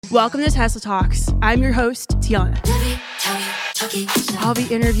Welcome to Tesla Talks. I'm your host, Tiana. I'll be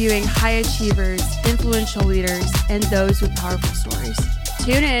interviewing high achievers, influential leaders, and those with powerful stories.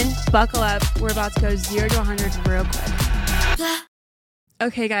 Tune in, buckle up. We're about to go 0 to 100 real quick.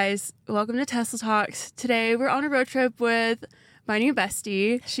 Okay, guys, welcome to Tesla Talks. Today, we're on a road trip with my new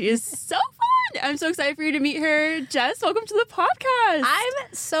bestie. She is so fun. I'm so excited for you to meet her. Jess, welcome to the podcast. I'm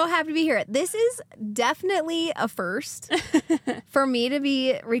so happy to be here. This is definitely a first for me to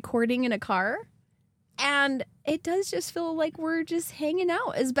be recording in a car. And it does just feel like we're just hanging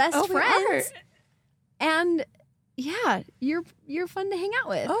out as best friends. And yeah, you're fun to hang out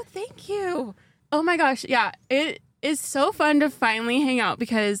with. Oh, thank you. Oh my gosh. Yeah, it is so fun to finally hang out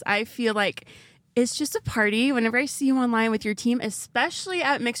because I feel like it's just a party. Whenever I see you online with your team, especially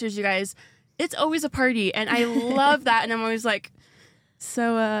at MixHers, you guys, it's always a party. And I love that. And I'm always like,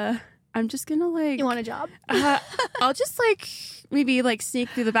 so I'm just going to like... You want a job? I'll just like maybe like sneak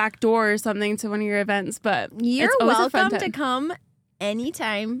through the back door or something to one of your events. But you're welcome to come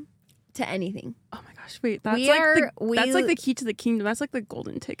anytime to anything. Oh my gosh. Wait, that's like the key to the kingdom. That's like the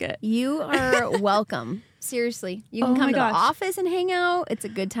golden ticket. You are welcome. Seriously. You can come to the office and hang out. It's a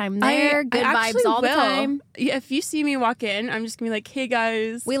good time there. Good vibes all the time. Yeah, if you see me walk in, I'm just going to be like, hey,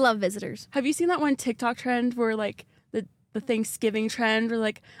 guys. We love visitors. Have you seen that one TikTok trend where like the Thanksgiving trend where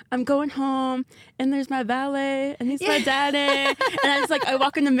like I'm going home and there's my valet and he's my daddy. And I just like, I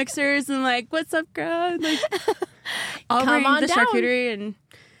walk into MixHers and I'm like, what's up, girl? And, like, I'll bring the charcuterie. And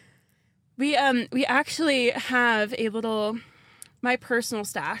we actually have a little, my personal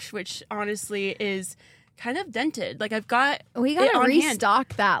stash, which honestly is kind of dented. Like we gotta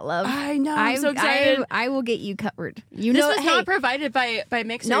restock that, love. I know. I'm so excited. I will get you covered. This was not provided by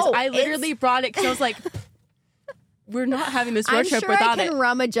MixHers. No, I literally brought it because I was like, we're not having this road trip without it. I'm sure I can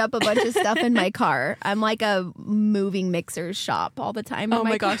rummage up a bunch of stuff in my car. I'm like a moving MixHers shop all the time. Oh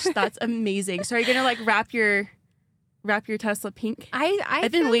my gosh, that's amazing. So are you gonna like wrap your Tesla pink?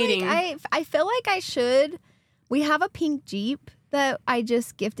 I've been waiting. I feel like I should. We have a pink Jeep that I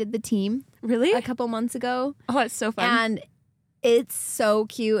just gifted the team. Really? A couple months ago. Oh, that's so fun. And it's so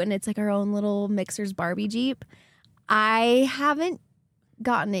cute, and it's like our own little MixHers Barbie Jeep. I haven't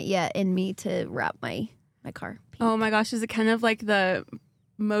gotten it yet in me to wrap my car pink. Oh my gosh, is it kind of like the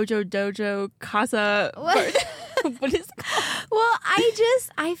Mojo Dojo Casa? What is it called? Well,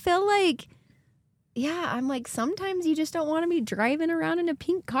 I feel like, yeah, I'm like, sometimes you just don't want to be driving around in a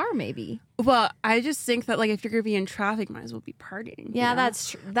pink car, maybe. Well, I just think that like if you're gonna be in traffic, might as well be partying. Yeah,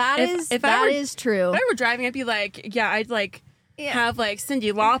 that's true. That is true. If I were driving, I'd be like, yeah, I'd like have like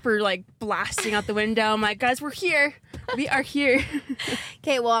Cyndi Lauper like blasting out the window. I'm like, guys, we're here. We are here.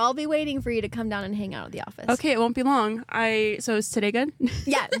 Okay, well, I'll be waiting for you to come down and hang out at the office. Okay, it won't be long. So is today good?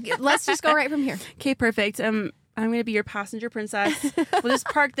 Yeah, let's just go right from here. Okay, perfect. I'm gonna be your passenger princess. We'll just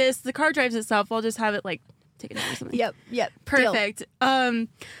park this. The car drives itself. We'll just have it like take it or something. Yep. Perfect. Deal.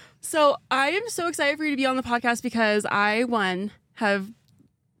 So I am so excited for you to be on the podcast because I have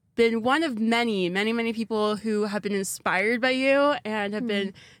been one of many, many, many people who have been inspired by you and have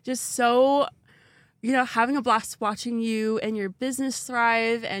been just so, having a blast watching you and your business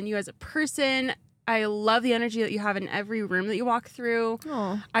thrive and you as a person. I love the energy that you have in every room that you walk through.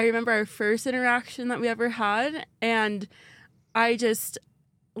 Aww. I remember our first interaction that we ever had, and I just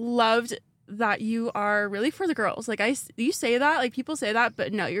loved that you are really for the girls. Like you say that, like people say that,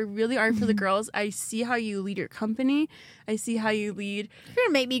 but no, you really are for the girls. I see how you lead your company. I see how you lead. You're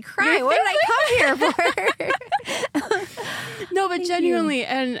gonna make me cry. What did I come here for? No, but genuinely,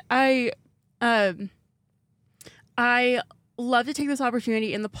 and I love to take this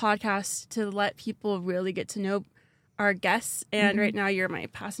opportunity in the podcast to let people really get to know our guests. And right now you're my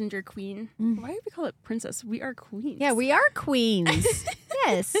passenger queen. Why do we call it princess? We are queens. Yeah, we are queens.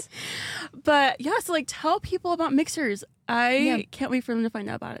 Yes. But yeah, so like tell people about MixHers. I can't wait for them to find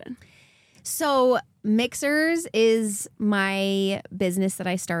out about it. So MixHers is my business that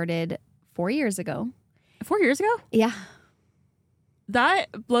I started 4 years ago. 4 years ago? Yeah. That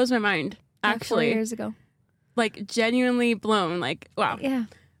blows my mind, actually. 4 years ago. Like genuinely blown. Like, wow. Yeah.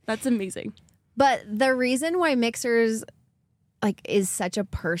 That's amazing. But the reason why MixHers is such a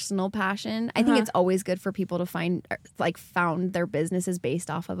personal passion, I think it's always good for people to found their businesses based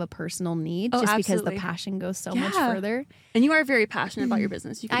off of a personal need, just because the passion goes so much further. And you are very passionate about your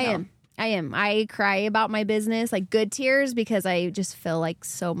business. You can I am. I cry about my business, like good tears, because I just feel like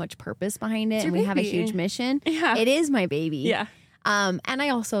so much purpose behind it, and we have a huge mission. Yeah. It is my baby. Yeah. And I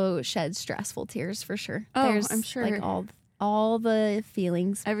also shed stressful tears for sure. Oh, I'm sure. Like all the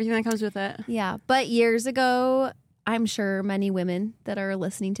feelings. Everything that comes with it. Yeah. But years ago, I'm sure many women that are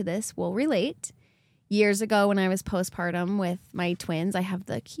listening to this will relate. years ago when I was postpartum with my twins, I have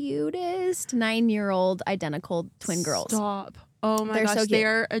the cutest 9-year-old identical twin girls. Stop. Oh my They're gosh. so cute. They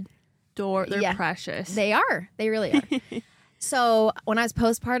are They're precious. They are. They really are. So when I was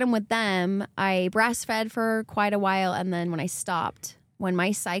postpartum with them, I breastfed for quite a while. And then when I stopped, when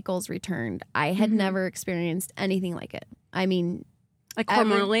my cycles returned, I had never experienced anything like it. I mean, like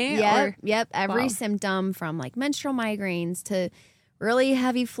hormonally? Yep. Every symptom from like menstrual migraines to really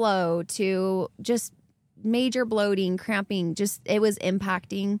heavy flow to just major bloating, cramping, just it was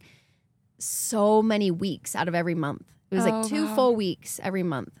impacting so many weeks out of every month. It was like 2 full weeks every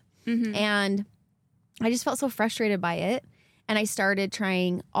month. And I just felt so frustrated by it. And I started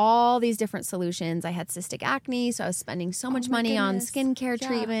trying all these different solutions. I had cystic acne, so I was spending so much money on skincare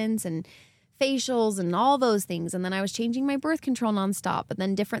treatments and facials and all those things. And then I was changing my birth control nonstop. But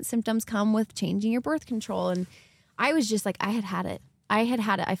then different symptoms come with changing your birth control. And I was just like, I had it.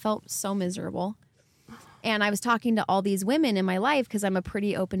 I felt so miserable. And I was talking to all these women in my life because I'm a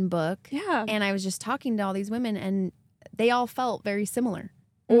pretty open book. Yeah. And I was just talking to all these women and they all felt very similar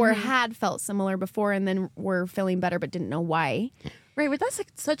or had felt similar before and then were feeling better but didn't know why. Right, but that's like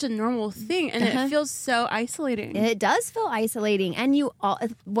such a normal thing and it feels so isolating. It does feel isolating. And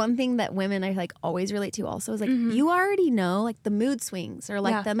one thing that women I like always relate to also is like you already know like the mood swings or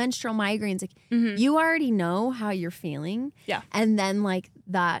like the menstrual migraines. Like you already know how you're feeling. Yeah. And then like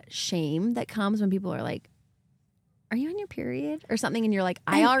that shame that comes when people are like, are you on your period or something? And you're like,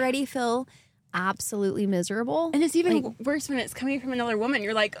 I already feel absolutely miserable. And it's even worse when it's coming from another woman.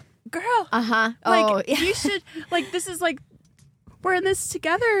 You're like, girl. Like, you should, like, this is like, we're in this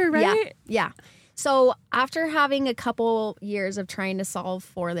together, right? Yeah. So after having a couple years of trying to solve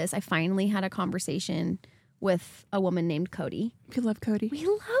for this, I finally had a conversation with a woman named Cody. We love Cody. She's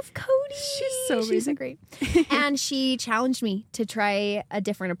so amazing. She's so great. And she challenged me to try a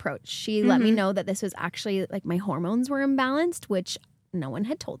different approach. She let me know that this was actually like my hormones were imbalanced, which no one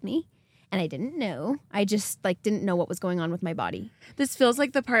had told me. And I didn't know. I just like didn't know what was going on with my body. This feels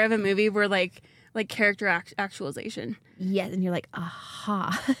like the part of a movie where like character actualization. Yes, and you're like,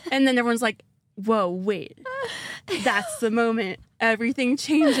 aha. And then everyone's like, whoa, wait. That's the moment. Everything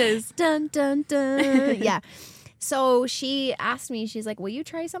changes. Dun, dun, dun. Yeah. So she asked me, she's like, will you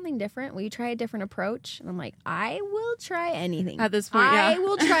try something different? Will you try a different approach? And I'm like, I will try anything. At this point, I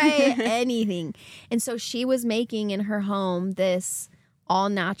will try anything. And so she was making in her home this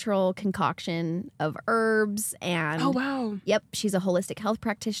all-natural concoction of herbs and... Oh, wow. Yep. She's a holistic health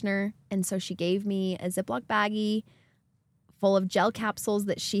practitioner. And so she gave me a Ziploc baggie full of gel capsules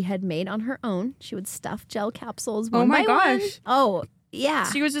that she had made on her own. She would stuff gel capsules one by one. Gosh. Oh,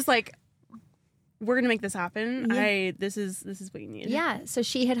 yeah. She was just like, we're going to make this happen. Yeah. This is what you need. Yeah. So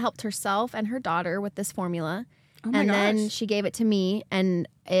she had helped herself and her daughter with this formula. Oh my gosh. Then she gave it to me and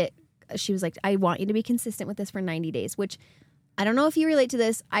she was like, I want you to be consistent with this for 90 days, which I don't know if you relate to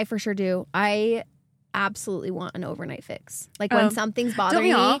this. I for sure do. I absolutely want an overnight fix. Like when something's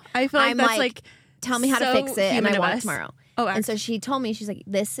bothering me, I feel like I'm that's like tell me how to fix it and I want it tomorrow. Oh, and so she told me, she's like,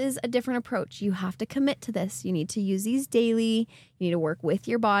 this is a different approach. You have to commit to this. You need to use these daily. You need to work with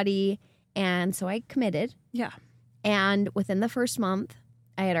your body. And so I committed. Yeah. And within the first month,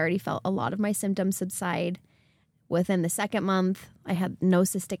 I had already felt a lot of my symptoms subside. Within the second month, I had no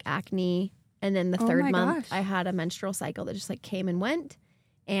cystic acne. And then the third month, I had a menstrual cycle that just like came and went.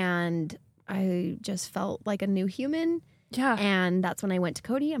 And I just felt like a new human. Yeah. And that's when I went to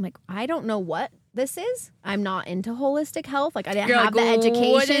Cody. I'm like, I don't know what this is. I'm not into holistic health. Like I didn't have the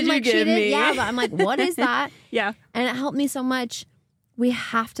education what did you like she give did. me? Yeah, but I'm like, what is that? Yeah. And it helped me so much. We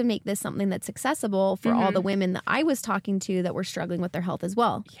have to make this something that's accessible for all the women that I was talking to that were struggling with their health as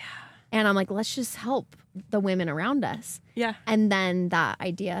well. Yeah. And I'm like, let's just help the women around us. Yeah. And then that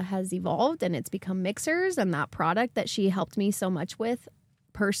idea has evolved and it's become MixHers, and that product that she helped me so much with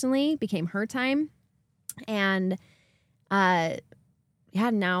personally became her time. And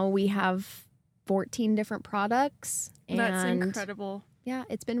now we have 14 different products. And that's incredible. Yeah,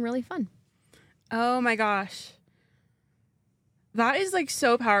 it's been really fun. Oh my gosh. That is like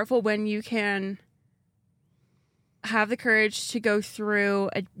so powerful when you can have the courage to go through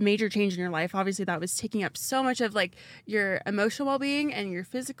a major change in your life. Obviously that was taking up so much of like your emotional well-being and your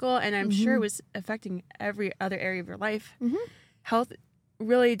physical, and I'm sure it was affecting every other area of your life. Health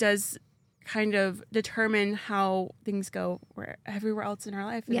really does kind of determine how things go everywhere else in our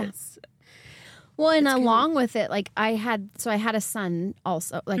life. Yeah. It's along with it, like I had a son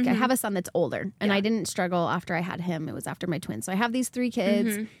also. Like I have a son that's older, and I didn't struggle after I had him. It was after my twins. So I have these 3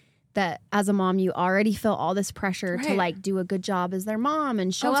 kids that as a mom, you already feel all this pressure to like do a good job as their mom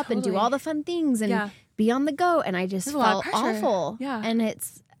and show up and do all the fun things and be on the go. And I just felt awful. Yeah. And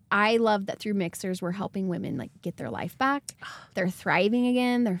I love that through MixHers, we're helping women like get their life back. They're thriving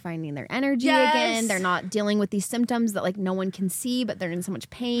again. They're finding their energy again. They're not dealing with these symptoms that like no one can see, but they're in so much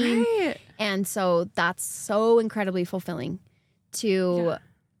pain. Right. And so that's so incredibly fulfilling to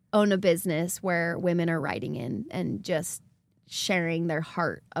own a business where women are writing in and just sharing their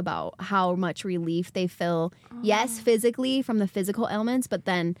heart about how much relief they feel. Yes, physically from the physical ailments, but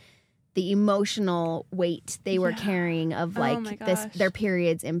then the emotional weight they were carrying of like their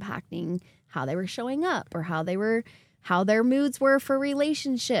periods impacting how they were showing up or how their moods were for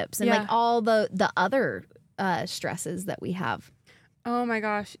relationships and like all the other stresses that we have. Oh my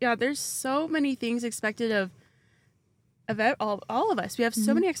gosh. Yeah, there's so many things expected of all of us. We have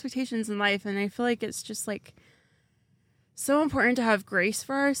so many expectations in life, and I feel like it's just like so important to have grace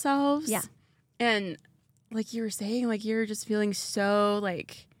for ourselves. Yeah. And like you were saying, like you're just feeling so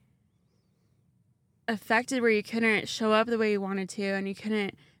like affected where you couldn't show up the way you wanted to, and you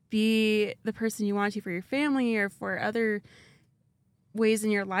couldn't be the person you wanted to for your family or for other ways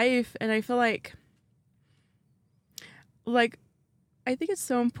in your life. And I feel like I think it's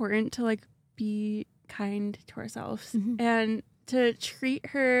so important to like be kind to ourselves and to treat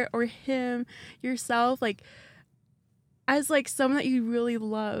her or him, yourself, like as like someone that you really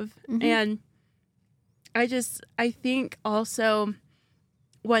love. And I think also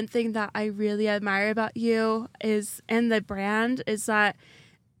one thing that I really admire about you is, and the brand, is that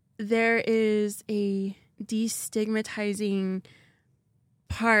there is a destigmatizing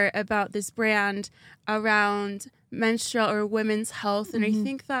part about this brand around menstrual or women's health. And I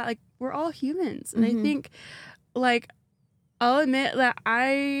think that like we're all humans. And I think like I'll admit that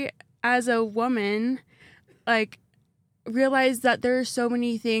I, as a woman, like realize that there are so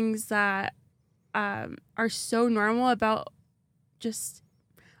many things that are so normal about just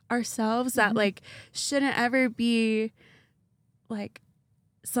ourselves that like shouldn't ever be like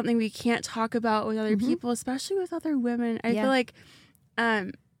something we can't talk about with other people, especially with other women. I feel like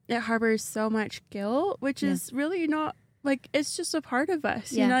it harbors so much guilt, which is really not like, it's just a part of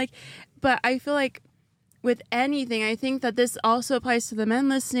us, you know, like, but I feel like with anything, I think that this also applies to the men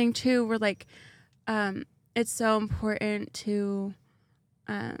listening too. We're like, it's so important to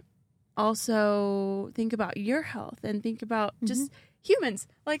also think about your health and think about just humans.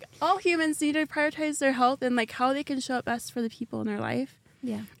 Like all humans need to prioritize their health and like how they can show up best for the people in their life.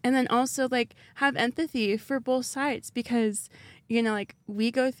 Yeah. And then also like have empathy for both sides, because, you know, like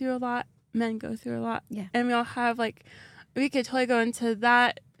we go through a lot, men go through a lot. Yeah. And we all have like, we could totally go into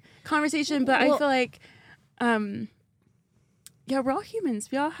that conversation, but I feel like, yeah, we're all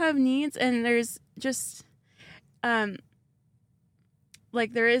humans. We all have needs, and there's just,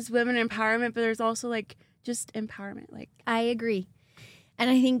 like there is women empowerment, but there's also like just empowerment. Like I agree. And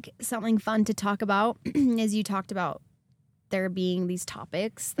I think something fun to talk about is you talked about there being these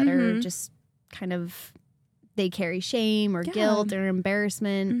topics that are just kind of, they carry shame or guilt or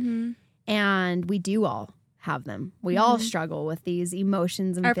embarrassment. And we do all have them. We all struggle with these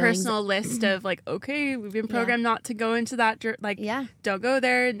emotions and our feelings. Personal list of like, okay, we've been programmed not to go into that, like, don't go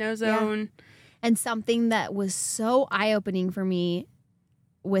there, no zone. And something that was so eye-opening for me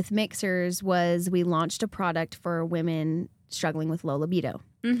with MixHers was we launched a product for women struggling with low libido.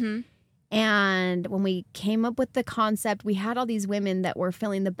 And when we came up with the concept, we had all these women that were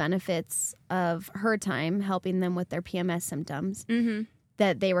feeling the benefits of her time helping them with their PMS symptoms.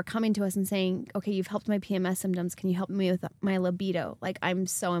 That they were coming to us and saying, okay, you've helped my PMS symptoms. Can you help me with my libido? Like, I'm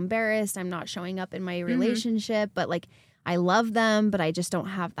so embarrassed. I'm not showing up in my relationship, but like, I love them, but I just don't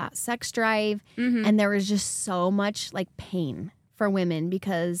have that sex drive. And there was just so much like pain for women,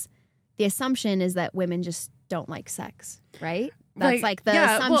 because the assumption is that women just don't like sex, right? That's like the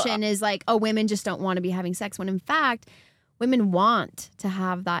assumption is like, oh, women just don't want to be having sex, when in fact, women want to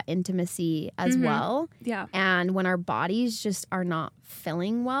have that intimacy as well. Yeah. And when our bodies just are not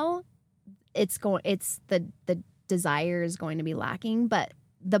feeling well, the desire is going to be lacking. But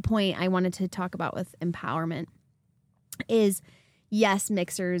the point I wanted to talk about with empowerment is, yes,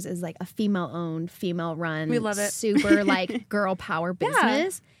 MixHers is like a female-owned, female-run, we love it, super like girl power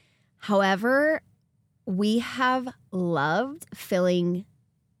business. However, we have loved feeling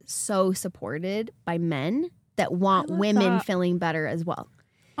so supported by men that want women feeling better as well.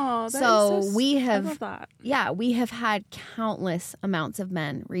 Oh, so we have, we have had countless amounts of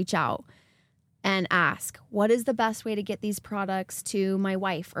men reach out and ask, what is the best way to get these products to my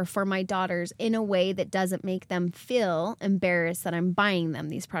wife or for my daughters in a way that doesn't make them feel embarrassed that I'm buying them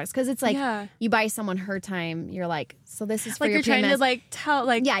these products? Because it's like, you buy someone her time, you're like, so this is for like your you're trying PMS. to like tell,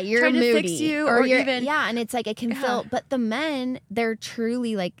 like, you're trying moody, to fix you or even and it's like it can feel, but the men, they're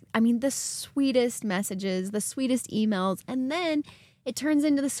truly like, I mean, the sweetest messages, the sweetest emails, and then it turns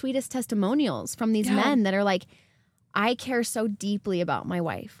into the sweetest testimonials from these men that are like, I care so deeply about my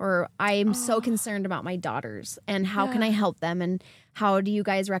wife, or I am so concerned about my daughters, and how can I help them, and how do you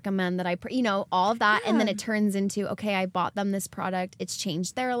guys recommend that I, all of that. And then it turns into, okay, I bought them this product. It's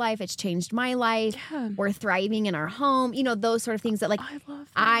changed their life. It's changed my life. We're thriving in our home. Those sort of things that like,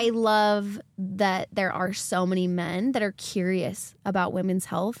 I love that there are so many men that are curious about women's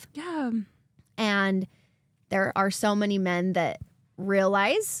health. Yeah. And there are so many men that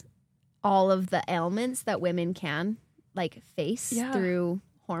realize all of the ailments that women can like face through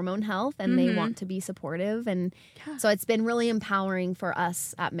hormone health, and they want to be supportive. And so it's been really empowering for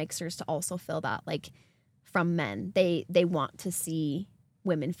us at MixHers to also feel that like from men, they want to see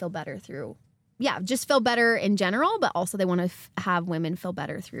women feel better through, just feel better in general, but also they want to have women feel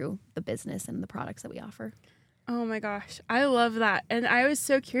better through the business and the products that we offer. Oh my gosh. I love that. And I was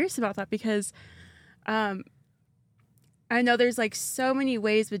so curious about that because, I know there's like so many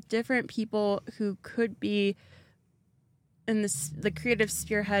ways with different people who could be in the creative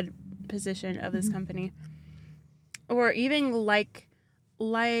spearhead position of this company, or even like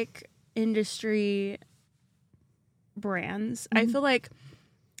industry brands. I feel like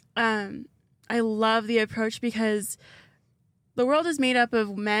I love the approach because the world is made up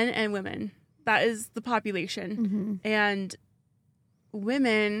of men and women. That is the population, and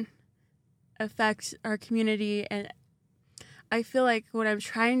women affect our community. And I feel like what I'm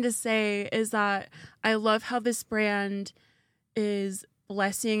trying to say is that I love how this brand is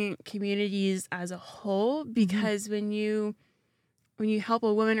blessing communities as a whole, because when you help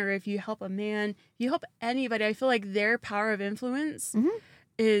a woman, or if you help a man, if you help anybody, I feel like their power of influence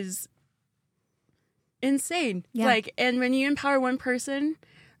is insane. Like, and when you empower one person,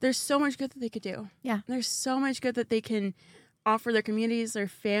 there's so much good that they could do. There's so much good that they can offer their communities, their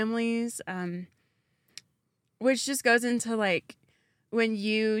families, which just goes into like when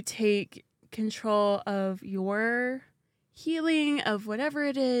you take control of your healing of whatever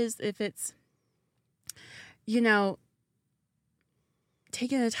it is, if it's,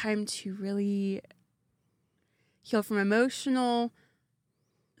 taking the time to really heal from emotional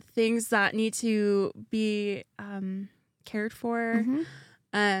things that need to be cared for,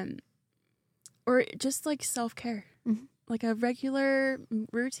 or just like self-care, like a regular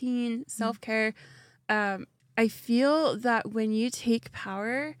routine self-care. I feel that when you take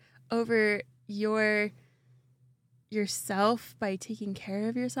power over yourself by taking care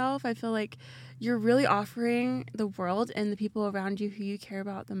of yourself, I feel like you're really offering the world and the people around you who you care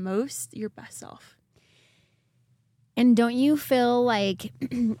about the most your best self. And don't you feel like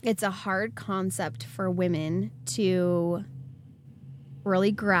it's a hard concept for women to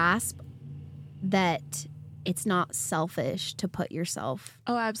really grasp that it's not selfish to put yourself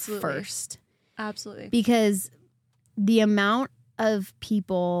first? Absolutely. Because the amount of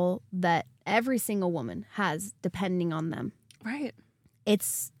people that every single woman has depending on them. Right.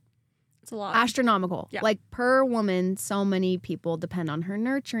 It's a lot. Astronomical. Yeah. Like per woman, so many people depend on her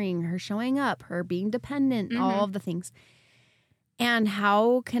nurturing, her showing up, her being dependent, all of the things. And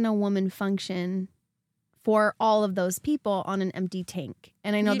how can a woman function for all of those people on an empty tank?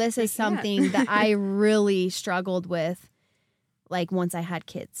 And I know this is something that I really struggled with, like once I had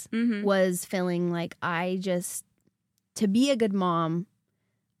kids, was feeling like to be a good mom,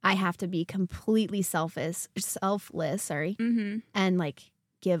 I have to be completely selfless, and like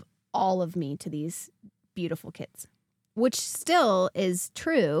give all of me to these beautiful kids, which still is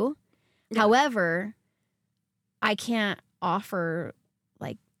true. Yeah. However, I can't offer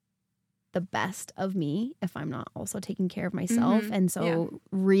like the best of me if I'm not also taking care of myself. And so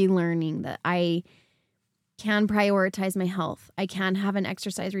relearning that I can prioritize my health. I can have an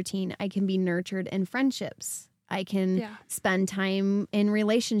exercise routine. I can be nurtured in friendships. I can spend time in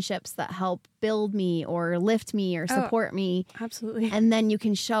relationships that help build me or lift me or support me. Absolutely. And then you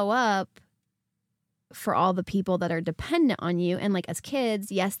can show up for all the people that are dependent on you. And like as kids,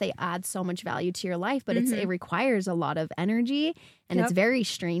 yes, they add so much value to your life, but it requires a lot of energy and it's very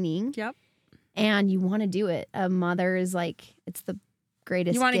straining. Yep. And you want to do it. A mother is like, it's the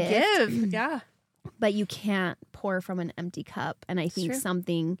greatest gift. You want to give. Yeah. But you can't pour from an empty cup. And I think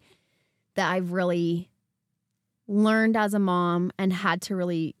something that I've really learned as a mom and had to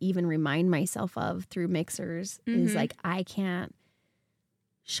really even remind myself of through MixHers is like, I can't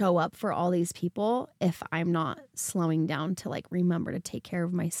show up for all these people if I'm not slowing down to like remember to take care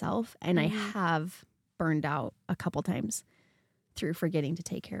of myself. And I have burned out a couple times through forgetting to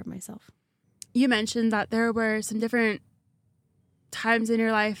take care of myself. You mentioned that there were some different times in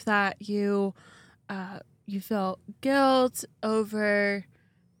your life that you felt guilt over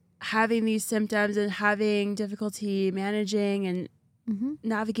having these symptoms and having difficulty managing and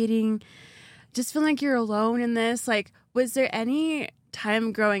navigating, just feeling like you're alone in this. Like, was there any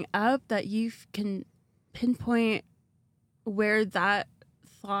time growing up that you can pinpoint where that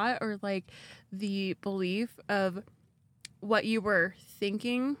thought or like the belief of what you were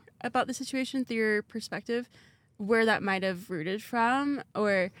thinking about the situation through your perspective, where that might have rooted from?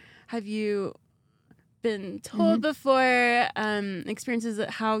 Or have you been told before, experiences that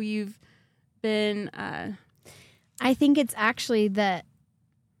how you've been? I think it's actually that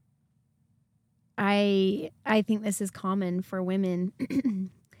I think this is common for women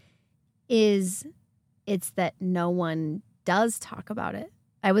it's that no one does talk about it.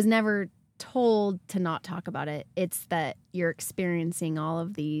 I was never told to not talk about it. It's that you're experiencing all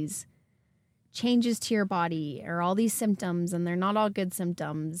of these changes to your body or all these symptoms, and they're not all good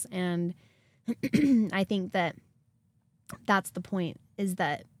symptoms. And I think that that's the point, is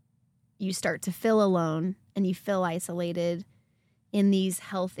that you start to feel alone and you feel isolated in these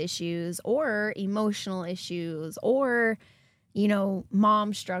health issues or emotional issues or, you know,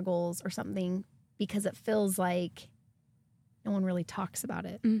 mom struggles or something, because it feels like no one really talks about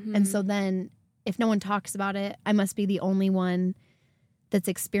it. And so then if no one talks about it, I must be the only one that's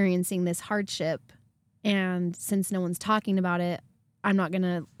experiencing this hardship. And since no one's talking about it, I'm not going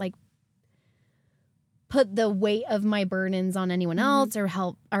to like put the weight of my burdens on anyone else or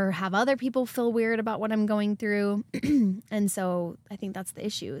help or have other people feel weird about what I'm going through. And so I think that's the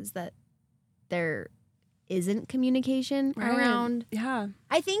issue, is that there isn't communication around. Yeah.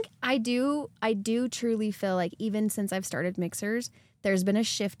 I think I do truly feel like even since I've started MixHers, there's been a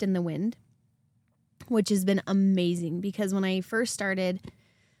shift in the wind, which has been amazing, because when I first started,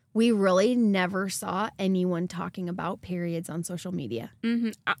 we really never saw anyone talking about periods on social media.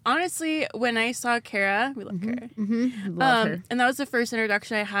 Honestly, when I saw Kara, we love Kara. Love her. And that was the first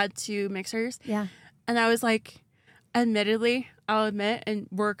introduction I had to MixHers. Yeah. And I was like, admittedly, I'll admit, and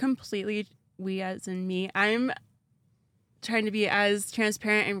we're completely, we as in me, I'm trying to be as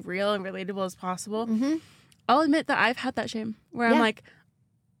transparent and real and relatable as possible. I'll admit that I've had that shame where I'm like,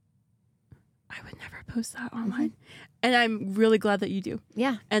 I would never post that online. And I'm really glad that you do.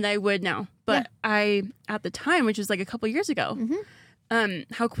 Yeah. And I would now. But I, at the time, which was like a couple years ago,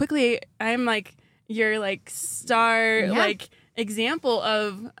 how quickly I'm like your like star like example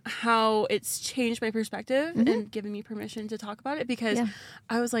of how it's changed my perspective and given me permission to talk about it, because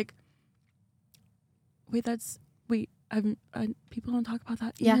I was like, people don't talk about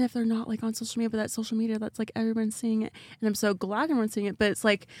that, even if they're not like on social media, but that's social media, that's like everyone's seeing it. And I'm so glad everyone's seeing it. But it's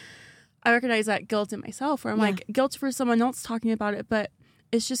like, I recognize that guilt in myself, where I'm like, guilt for someone else talking about it, but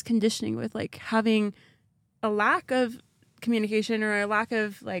it's just conditioning with like having a lack of communication or a lack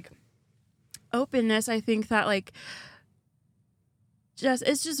of like openness. I think that like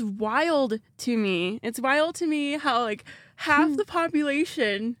it's just wild to me. It's wild to me how like half the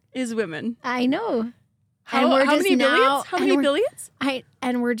population is women. I know. How many billions? How many billions?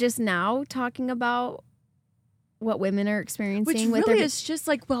 And we're just now talking about what women are experiencing, which with really is just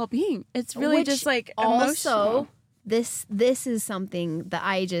like well-being. It's really just like emotional. Also, this is something that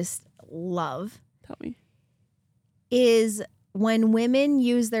I just love. Tell me. Is when women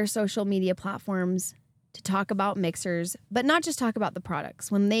use their social media platforms to talk about MixHers, but not just talk about the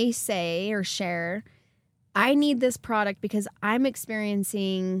products. When they say or share, I need this product because I'm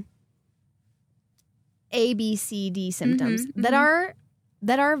experiencing A, B, C, D symptoms that are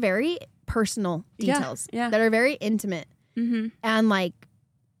very personal details, that are very intimate. And like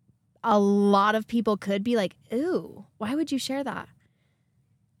a lot of people could be like, ooh, why would you share that?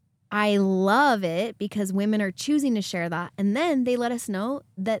 I love it because women are choosing to share that. And then they let us know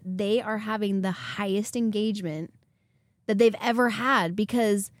that they are having the highest engagement that they've ever had,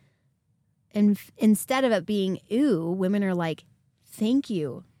 because instead of it being, ooh, women are like, thank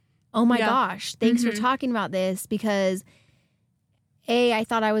you. Oh my gosh, thanks for talking about this, because A, I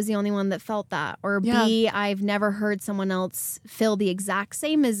thought I was the only one that felt that. Or B, I've never heard someone else feel the exact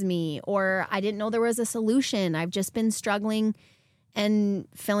same as me. Or I didn't know there was a solution. I've just been struggling and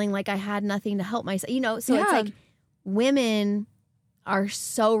feeling like I had nothing to help myself. You know, so it's like women are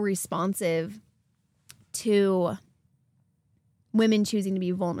so responsive to women choosing to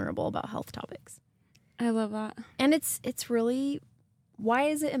be vulnerable about health topics. I love that. And it's really, why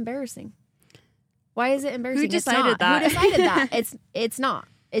is it embarrassing? Why is it embarrassing? Who decided that? Who decided that? It's not.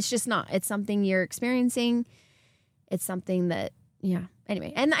 It's just not. It's something you're experiencing. It's something that,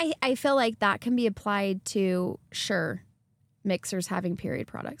 anyway. And I feel like that can be applied to, sure, MixHers having period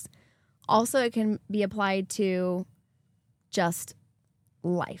products. Also, it can be applied to just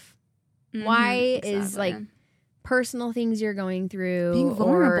life. Why is like personal things you're going through. Being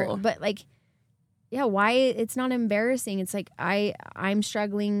vulnerable. But like why it's not embarrassing. It's like, I'm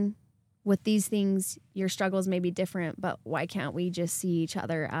struggling with these things. Your struggles may be different, but why can't we just see each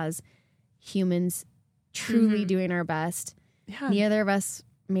other as humans truly doing our best? Yeah. Neither of us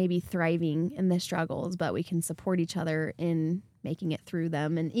may be thriving in the struggles, but we can support each other in making it through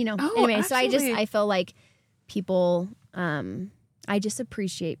them. And, anyway, absolutely. So I feel like people, I just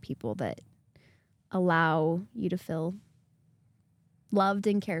appreciate people that allow you to feel loved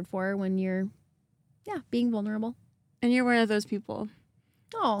and cared for when you're, being vulnerable. And you're one of those people.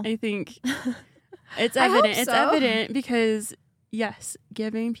 Oh, I think it's evident. It's evident because, yes,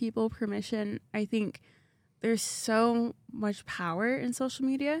 giving people permission, I think there's so much power in social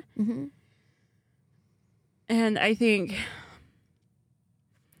media. Mm-hmm. And I think,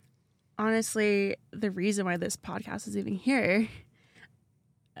 honestly, the reason why this podcast is even here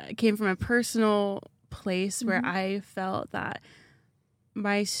came from a personal place where I felt that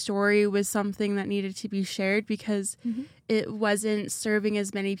my story was something that needed to be shared because it wasn't serving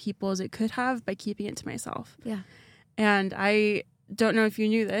as many people as it could have by keeping it to myself. Yeah. And I don't know if you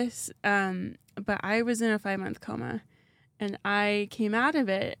knew this, but I was in a 5-month coma, and I came out of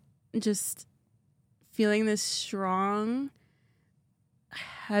it just feeling this strong,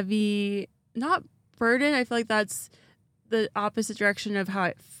 heavy, not burden. I feel like that's the opposite direction of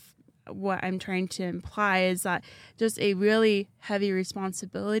how what I'm trying to imply is that just a really heavy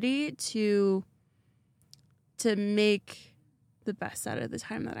responsibility to make the best out of the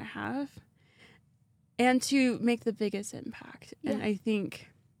time that I have and to make the biggest impact. Yeah. And I think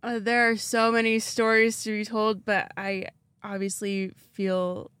there are so many stories to be told, but I obviously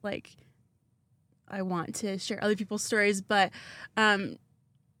feel like I want to share other people's stories, but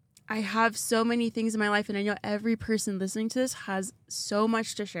I have so many things in my life, and I know every person listening to this has so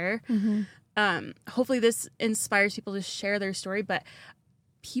much to share. Hopefully this inspires people to share their story, but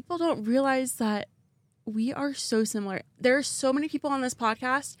people don't realize that we are so similar. There are so many people on this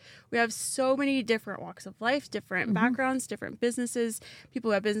podcast. We have so many different walks of life, different backgrounds, different businesses,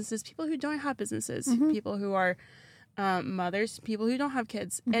 people who have businesses, people who don't have businesses, people who are mothers, people who don't have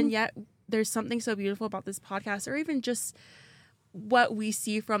kids. And yet there's something so beautiful about this podcast, or even just what we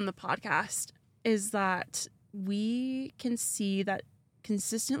see from the podcast, is that we can see that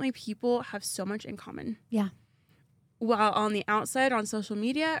consistently people have so much in common. Yeah. While on the outside, on social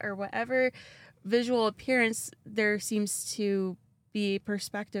media or whatever visual appearance, there seems to be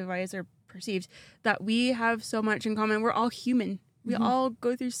perspective-wise or perceived that we have so much in common. We're all human. We all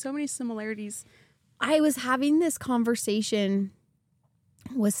go through so many similarities. I was having this conversation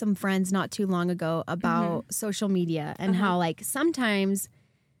with some friends not too long ago about social media and how, like, sometimes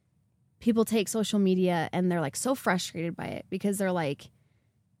people take social media and they're like so frustrated by it because they're like,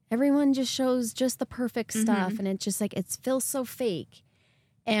 everyone just shows just the perfect stuff, and it's just like, it feels so fake,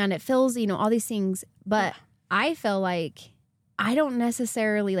 and it feels, all these things. But I feel like I don't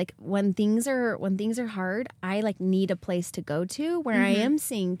necessarily, like, when things are hard, I like need a place to go to where I am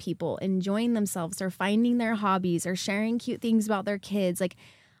seeing people enjoying themselves or finding their hobbies or sharing cute things about their kids. Like,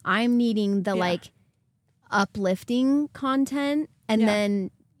 I'm needing the like uplifting content. And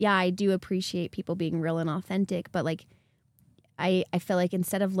then, I do appreciate people being real and authentic. But like, I feel like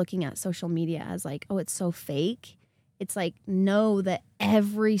instead of looking at social media as like, oh, it's so fake, it's like, know that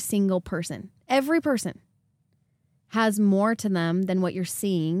every person has more to them than what you're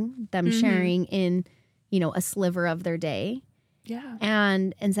seeing them sharing in, a sliver of their day. Yeah.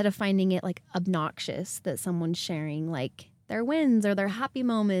 And instead of finding it like obnoxious that someone's sharing like their wins or their happy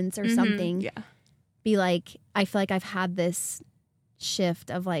moments or something, be like, I feel like I've had this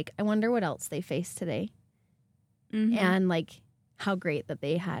shift of like, I wonder what else they faced today. And like how great that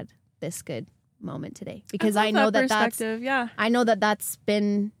they had this good moment today. Because I know that's I know that's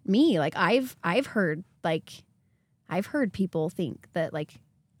been me. Like I've heard people think that like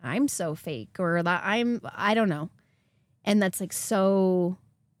I'm so fake or that I don't know. And that's like so,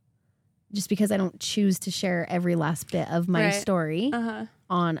 just because I don't choose to share every last bit of my story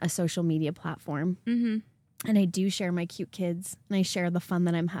on a social media platform. And I do share my cute kids, and I share the fun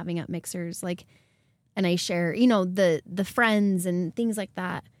that I'm having at MixHers. Like, and I share, the friends and things like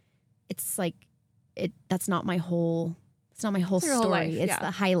that. It's like, that's not my whole, it's not my whole story. Whole life, it's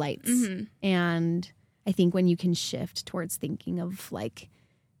the highlights. And I think when you can shift towards thinking of like,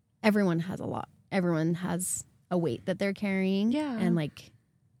 everyone has a lot, everyone has a weight that they're carrying, and like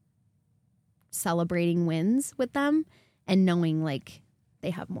celebrating wins with them and knowing like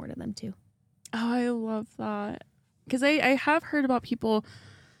they have more to them too. Oh, I love that. Because I have heard about people,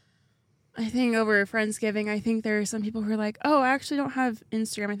 I think over Friendsgiving, I think there are some people who are like, oh, I actually don't have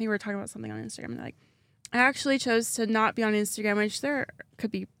Instagram. I think we were talking about something on Instagram. And they're like, I actually chose to not be on Instagram, which there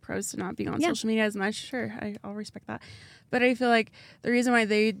could be pros to not being on social media as much. Sure, I'll respect that. But I feel like the reason why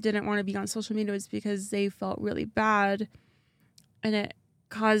they didn't want to be on social media was because they felt really bad, and it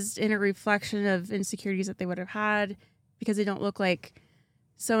caused inner reflection of insecurities that they would have had because they don't look like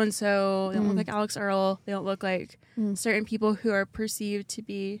so-and-so, they don't look like Alex Earl, they don't look like certain people who are perceived to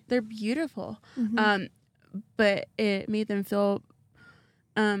be, they're beautiful. But it made them feel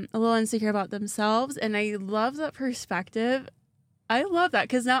a little insecure about themselves. And I love that perspective. I love that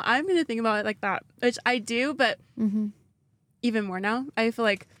because now I'm going to think about it like that, which I do, but even more now. I feel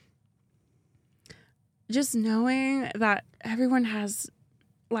like just knowing that everyone has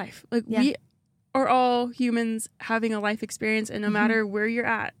life. Like we are all humans having a life experience, and no matter where you're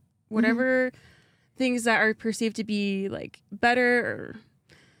at, whatever things that are perceived to be like better or,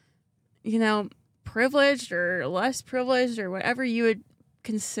 you know, privileged or less privileged or whatever you would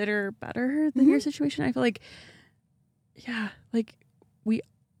consider better than your situation, I feel like, like we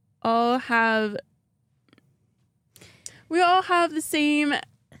all have the same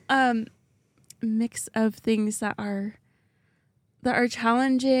mix of things that are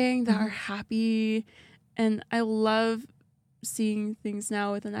challenging, that are happy. And I love seeing things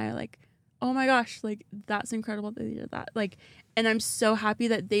now with an eye like, oh my gosh, like that's incredible that they did that. Like, and I'm so happy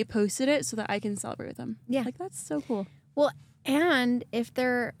that they posted it so that I can celebrate with them. Yeah. Like that's so cool. Well, and if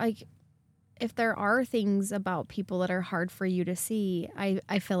there are things about people that are hard for you to see,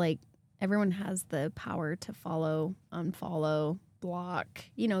 I feel like everyone has the power to follow, unfollow, block.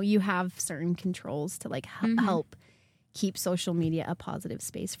 You know, you have certain controls to like help keep social media a positive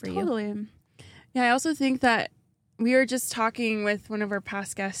space for you. Totally. Yeah, I also think that we were just talking with one of our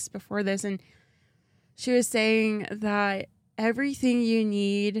past guests before this, and she was saying that everything you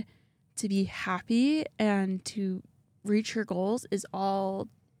need to be happy and to reach your goals is all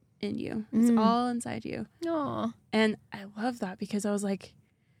in you. It's all inside you. Aww. And I love that because I was like,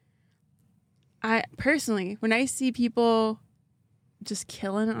 I personally, when I see people just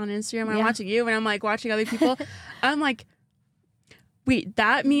killing it on Instagram, I'm watching you and I'm like watching other people, I'm like, wait,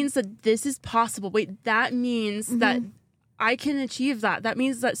 that means that this is possible. Wait, that means that I can achieve that. That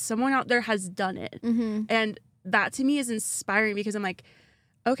means that someone out there has done it. And that to me is inspiring because I'm like,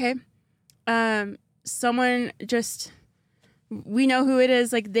 okay, someone just, we know who it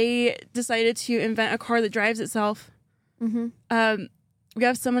is. Like they decided to invent a car that drives itself. We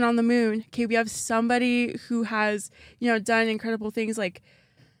have someone on the moon. Okay, we have somebody who has, you know, done incredible things like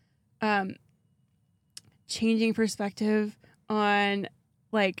changing perspective on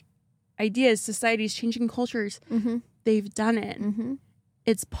like ideas, societies, changing cultures. They've done it.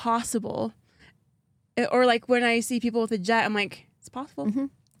 It's possible. Or like when I see people with a jet, I'm like, it's possible.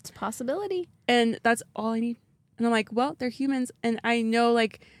 It's a possibility. And that's all I need. And I'm like, well, they're humans. And I know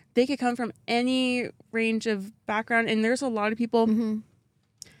like they could come from any range of background. And there's a lot of people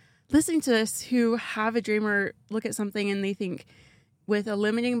listening to this who have a dream or look at something and they think with a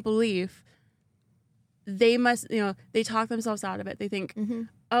limiting belief, they must, you know, they talk themselves out of it. They think,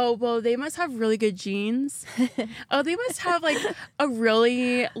 oh, well, they must have really good genes. Oh, they must have like a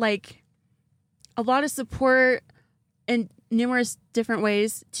really like a lot of support in numerous different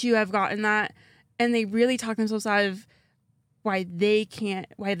ways to have gotten that. And they really talk themselves out of why they can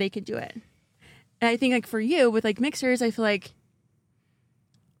do it. And I think like for you with like MixHers, I feel like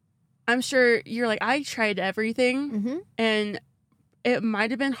I'm sure you're like, I tried everything and it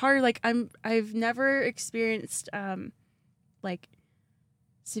might have been hard. Like I've never experienced like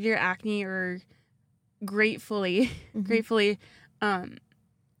severe acne or gratefully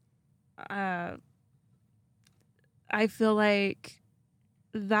I feel like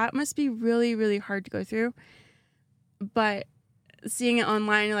that must be really, really hard to go through. But seeing it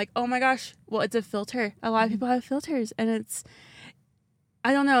online, you're like, oh my gosh, well, it's a filter. A lot of people have filters and it's,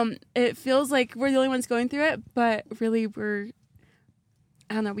 I don't know. It feels like we're the only ones going through it, but really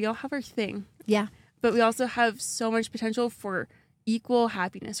I don't know. We all have our thing. Yeah. But we also have so much potential for equal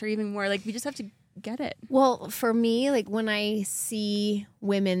happiness or even more. Like we just have to get it. Well, for me, like when I see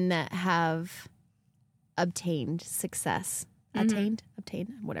women that have obtained success, obtained,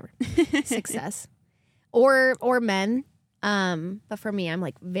 whatever, success, or men. But for me, I'm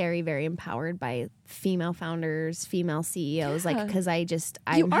like very, very empowered by female founders, female CEOs, like, cause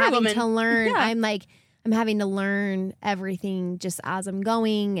I'm having to learn. Yeah. I'm having to learn everything just as I'm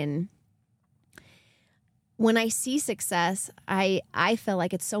going. And when I see success, I feel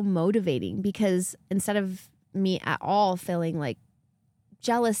like it's so motivating because instead of me at all feeling like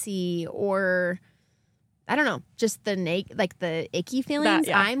jealousy or I don't know, just the icky feelings,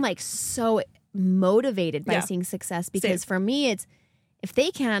 I'm like so motivated by seeing success because for me if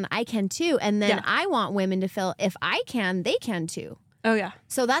they can, I can too. And then I want women to feel if I can, they can too. Oh, yeah.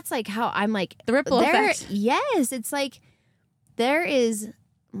 So that's like how I'm like the ripple effect. Yes. It's like there is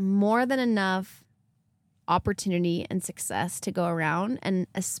more than enough opportunity and success to go around. And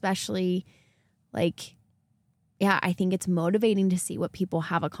especially like, yeah, I think it's motivating to see what people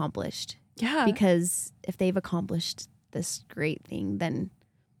have accomplished. Yeah. Because if they've accomplished this great thing, then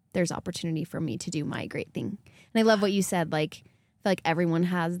there's opportunity for me to do my great thing. And I love what you said. Like, I feel like everyone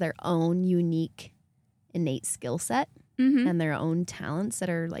has their own unique, innate skill set and their own talents that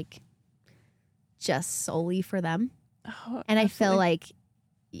are like just solely for them. Oh, and absolutely. I feel like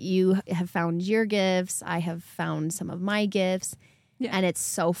you have found your gifts. I have found some of my gifts. Yeah. And it's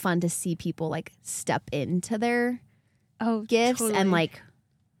so fun to see people like step into their gifts and like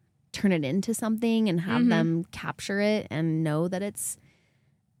turn it into something and have them capture it and know that it's,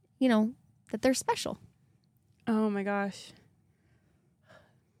 you know, that they're special. Oh my gosh.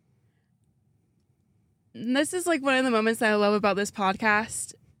 This is like one of the moments that I love about this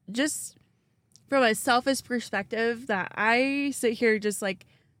podcast. Just from a selfish perspective, that I sit here just like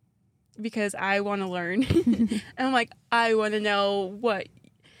because I want to learn. And I'm like, I want to know what,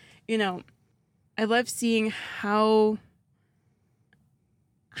 you know, I love seeing how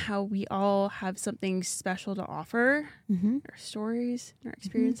we all have something special to offer, our stories, our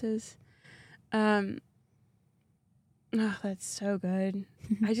experiences. Oh, that's so good.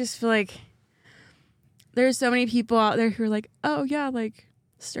 I just feel like there's so many people out there who are like, oh yeah, like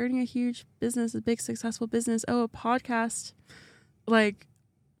starting a huge business, a big successful business. Oh, a podcast. Like,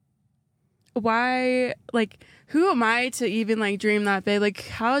 why, like, who am I to even like dream that big? Like,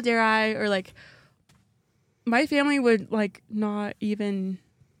 how dare I? Or like, my family would like not even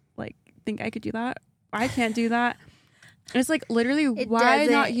like think I could do that. I can't do that. And it's like, literally, why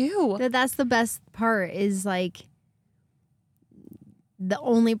not you? That's the best part is like, the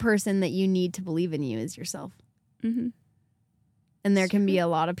only person that you need to believe in you is yourself. And there can be a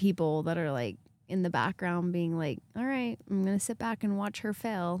lot of people that are like in the background being like, all right, I'm going to sit back and watch her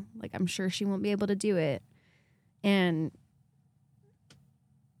fail. Like, I'm sure she won't be able to do it. And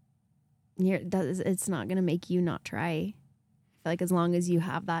it's not going to make you not try. I feel like as long as you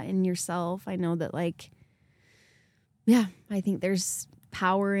have that in yourself, I know that like, yeah, I think there's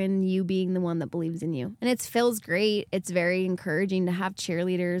power in you being the one that believes in you. And it feels great. It's very encouraging to have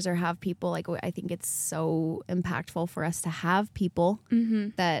cheerleaders or have people like, I think it's so impactful for us to have people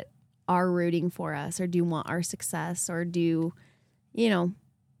that are rooting for us or do want our success or do, you know,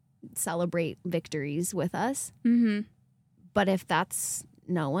 celebrate victories with us. But if that's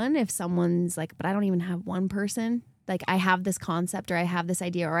no one, if someone's like, but I don't even have one person, like I have this concept or I have this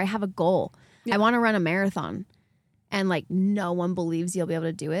idea or I have a goal. I want to run a marathon. And like no one believes you'll be able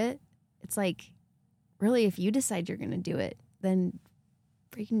to do it. It's like, really, if you decide you're going to do it, then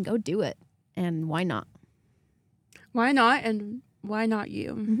freaking go do it. And why not? Why not? And why not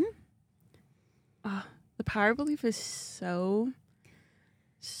you? The power of belief is so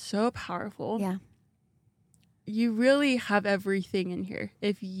powerful. Yeah. You really have everything in here.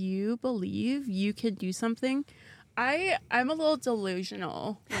 If you believe you can do something, I'm a little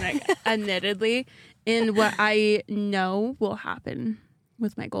delusional when admittedly, in what I know will happen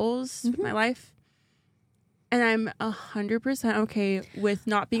with my goals, with my life. And I'm 100% okay with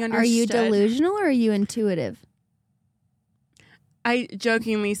not being understood. Are you delusional or are you intuitive? I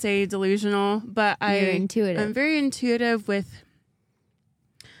jokingly say delusional, but You're intuitive. I'm very intuitive with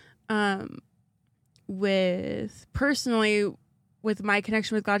personally with my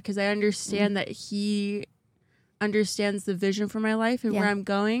connection with God, because I understand that He understands the vision for my life and where I'm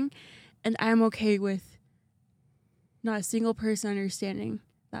going, and I'm okay with not a single person understanding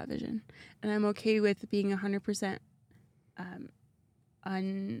that vision, and I'm okay with being 100%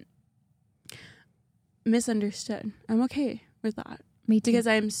 misunderstood. I'm okay with that. Me too. Because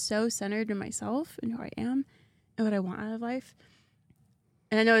I am so centered in myself and who I am and what I want out of life.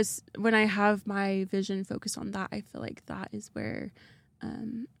 And I know it's when I have my vision focused on that, I feel like that is where,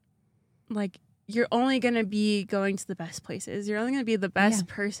 like, you're only going to be going to the best places. You're only going to be the best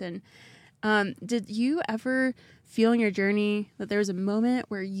person. Did you ever feel in your journey that there was a moment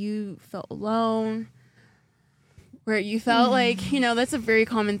where you felt alone, where you felt like, you know, that's a very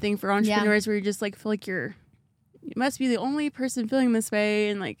common thing for entrepreneurs where you just like feel like you must be the only person feeling this way,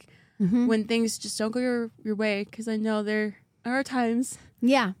 and like when things just don't go your way, because I know there are times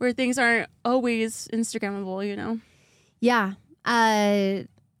where things aren't always Instagrammable, you know? Yeah.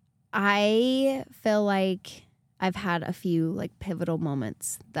 I feel like I've had a few like pivotal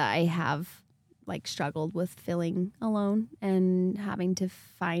moments that I have like struggled with feeling alone and having to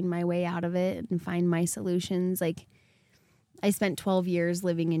find my way out of it and find my solutions. Like I spent 12 years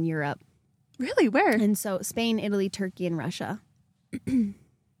living in Europe. Really? Where? And so Spain, Italy, Turkey, and Russia.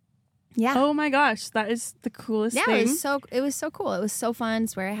 Yeah. Oh my gosh, that is the coolest thing. It was so cool. It was so fun.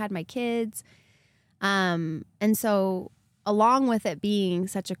 It's where I had my kids. And so along with it being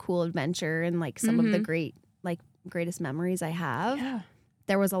such a cool adventure and like some of the greatest memories I have,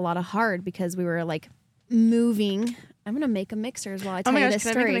 there was a lot of hard because we were like moving. I'm going to make a MixHers while I tell you this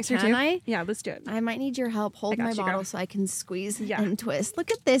story. Can I? Yeah, let's do it. I might need your help. Hold my bottle so I can squeeze and twist.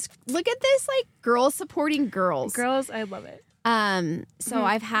 Look at this. Look at this, like girls supporting girls. Girls, I love it. So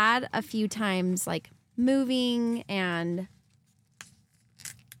I've had a few times like moving and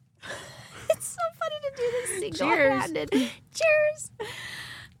it's so funny to do this single-handed. Cheers.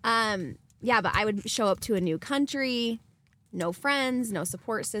 Yeah, but I would show up to a new country, no friends, no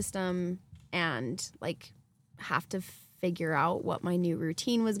support system, and like have to figure out what my new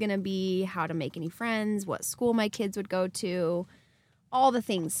routine was going to be, how to make any friends, what school my kids would go to, all the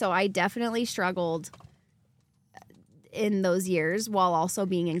things. So I definitely struggled in those years while also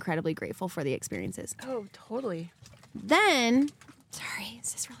being incredibly grateful for the experiences. Oh, totally. Then, sorry,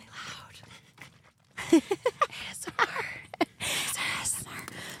 is this really loud? ASMR.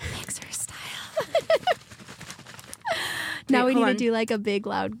 MixHers style. Now we need to do like a big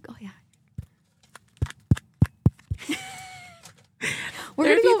loud, oh yeah. We're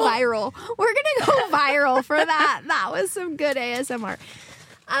going to go viral. We're going to go viral for that. That was some good ASMR.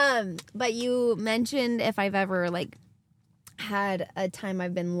 But you mentioned if I've ever like had a time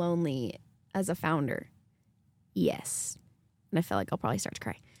I've been lonely as a founder. Yes. And I feel like I'll probably start to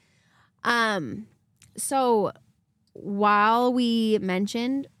cry. So while we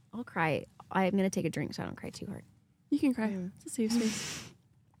mentioned, I'll cry. I'm going to take a drink so I don't cry too hard. You can cry. It's a safe space.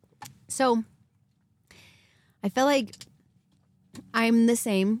 So I feel like I'm the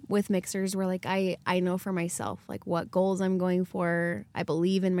same with MixHers where like I know for myself like what goals I'm going for. I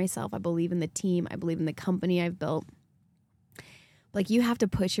believe in myself. I believe in the team. I believe in the company I've built. Like you have to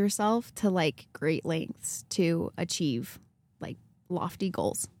push yourself to like great lengths to achieve like lofty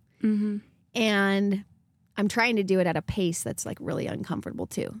goals. Mm-hmm. And I'm trying to do it at a pace that's like really uncomfortable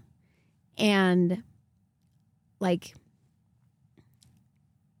too. And like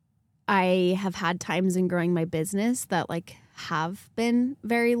I have had times in growing my business that like have been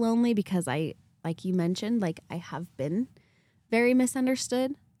very lonely because I, like you mentioned, like I have been very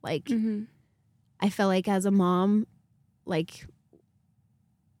misunderstood. Like I feel like as a mom, like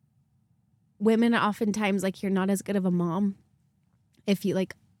women oftentimes like you're not as good of a mom if you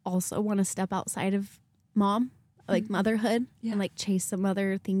like also want to step outside of mom, like motherhood and like chase some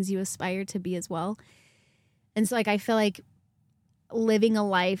other things you aspire to be as well. And so like I feel like living a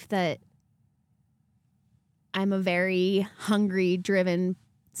life that I'm a very hungry, driven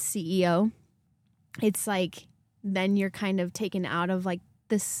CEO. It's like then you're kind of taken out of like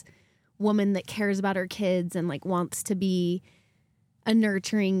this woman that cares about her kids and like wants to be a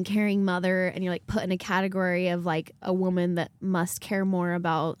nurturing, caring mother. And you're like put in a category of like a woman that must care more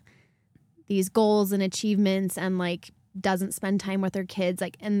about these goals and achievements and like doesn't spend time with her kids.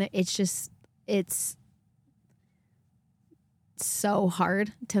 Like, and it's so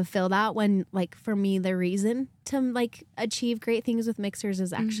hard to feel that when like for me the reason to like achieve great things with MixHers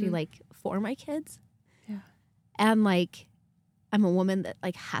is actually like for my kids. Yeah. And like I'm a woman that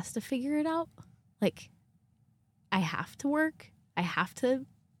like has to figure it out. Like I have to work. I have to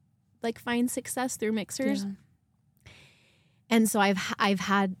like find success through MixHers. Yeah. And so I've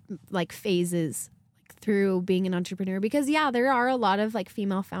had like phases like through being an entrepreneur because there are a lot of like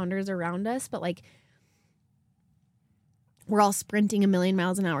female founders around us, but like we're all sprinting 1,000,000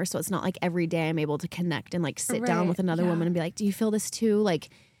 miles an hour. So it's not like every day I'm able to connect and like sit down with another woman and be like, do you feel this too? Like,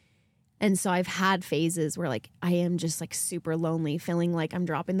 and so I've had phases where like I am just like super lonely, feeling like I'm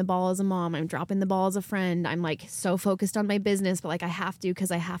dropping the ball as a mom. I'm dropping the ball as a friend. I'm like so focused on my business, but like I have to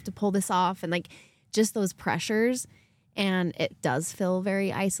because I have to pull this off. And like just those pressures. And it does feel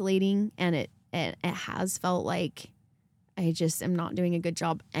very isolating. And it has felt like I just am not doing a good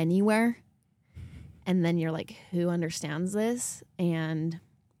job anywhere. And then you're like, who understands this? And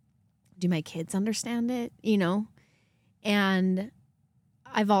do my kids understand it? You know? And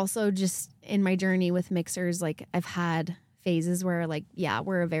I've also just in my journey with MixHers, like I've had phases where like,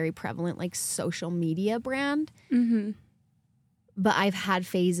 we're a very prevalent like social media brand. Mm-hmm. But I've had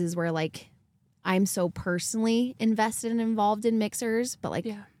phases where like I'm so personally invested and involved in MixHers, but like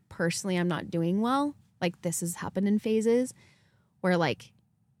personally I'm not doing well. Like this has happened in phases where like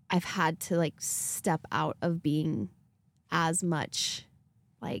I've had to like step out of being as much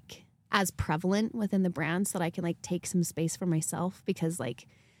like as prevalent within the brand so that I can like take some space for myself because like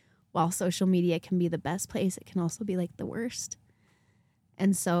while social media can be the best place, it can also be like the worst.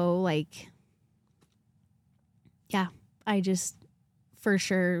 And so like, yeah, for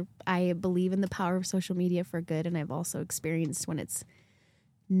sure, I believe in the power of social media for good. And I've also experienced when it's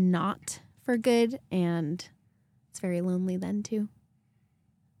not for good, and it's very lonely then too.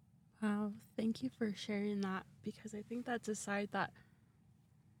 Wow. Thank you for sharing that, because I think that's a side that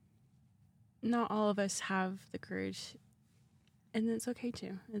not all of us have the courage, and it's okay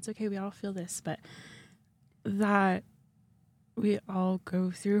too. It's okay. We all feel this, but that we all go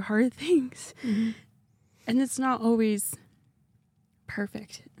through hard things, and it's not always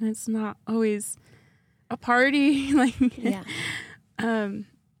perfect, and it's not always a party. Like, yeah.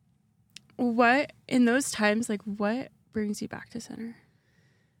 What in those times, like, what brings you back to center?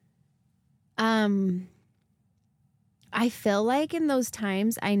 I feel like in those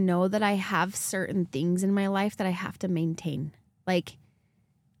times, I know that I have certain things in my life that I have to maintain. Like,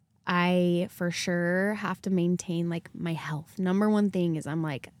 I for sure have to maintain like my health. Number one thing is I'm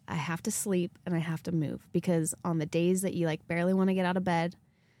like, I have to sleep and I have to move, because on the days that you like barely want to get out of bed,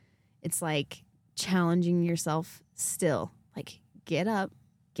 it's like challenging yourself still. Like, get up,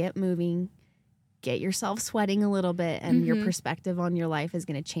 get moving, get yourself sweating a little bit, and your perspective on your life is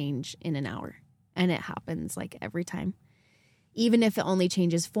going to change in an hour. And it happens like every time. Even if it only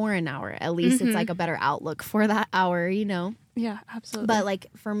changes for an hour, at least it's like a better outlook for that hour, you know? Yeah, absolutely. But like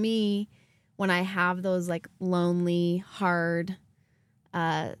for me, when I have those like lonely, hard,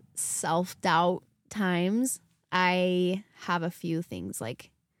 self-doubt times, I have a few things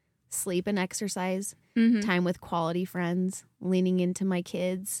like sleep and exercise, time with quality friends, leaning into my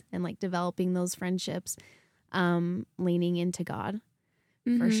kids and like developing those friendships, leaning into God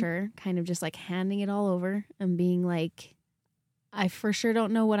for sure. Kind of just like handing it all over and being like, I for sure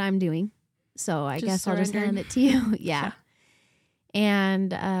don't know what I'm doing, so I guess I'll just hand it to you. Yeah.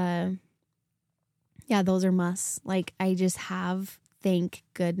 And yeah, those are musts. Like, I just have, thank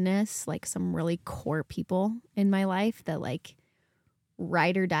goodness, like some really core people in my life that like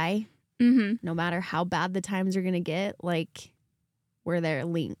ride or die. No matter how bad the times are gonna get, like we're there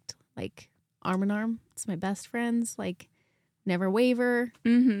linked, like arm in arm. It's my best friends, like never waver.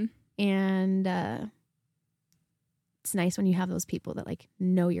 And it's nice when you have those people that like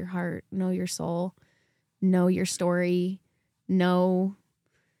know your heart, know your soul, know your story, know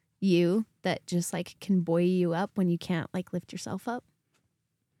you, that just like can buoy you up when you can't like lift yourself up.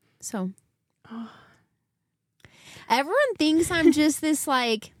 So everyone thinks I'm just this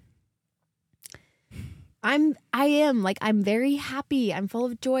like, I am like, I'm very happy. I'm full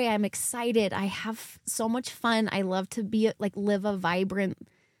of joy. I'm excited. I have so much fun. I love to be like, live a vibrant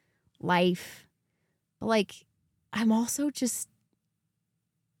life. But like, I'm also just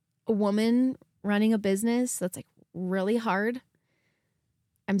a woman running a business that's like really hard.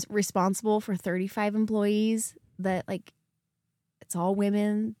 I'm responsible for 35 employees that like, it's all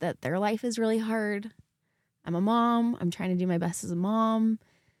women, that their life is really hard. I'm a mom. I'm trying to do my best as a mom.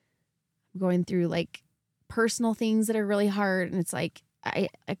 I'm going through like personal things that are really hard. And it's like,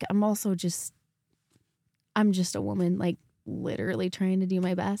 I'm also just, I'm just a woman, like literally trying to do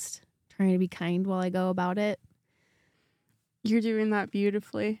my best, trying to be kind while I go about it. You're doing that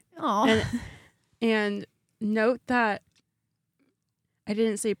beautifully. Oh, and note that I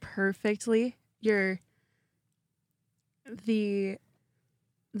didn't say perfectly. You're the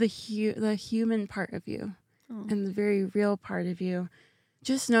human part of you, and the very real part of you.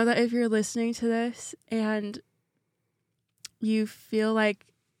 Just know that if you're listening to this and you feel like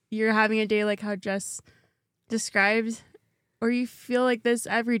you're having a day like how Jess described, or you feel like this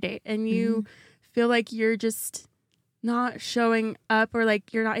every day and you feel like you're just not showing up, or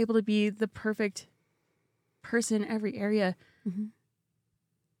like you're not able to be the perfect person in every area,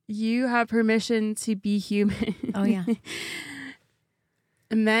 you have permission to be human. Oh, yeah.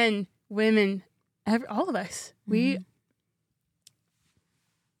 Men, women, all of us, we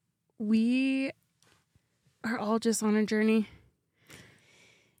are all just on a journey.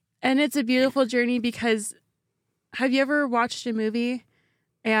 And it's a beautiful journey, because have you ever watched a movie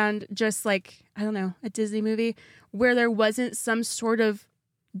and just like, I don't know, a Disney movie where there wasn't some sort of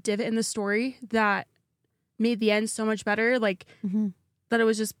divot in the story that made the end so much better? Like that it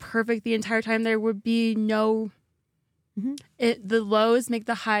was just perfect the entire time. There would be no, the lows make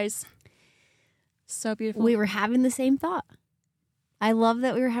the highs. So beautiful. We were having the same thought. I love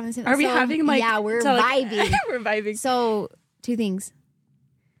that we were having the same thought. Are we having like... Yeah, we're vibing. We're vibing. So, two things.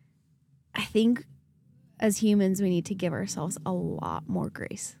 I think as humans, we need to give ourselves a lot more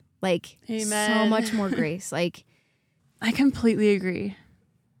grace. Like, Amen. So much more grace. Like, I completely agree.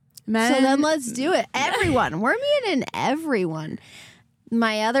 Men. So then let's do it. Everyone. We're meaning everyone.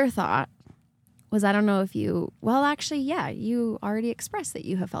 My other thought was, I don't know if you, well, actually, yeah, you already expressed that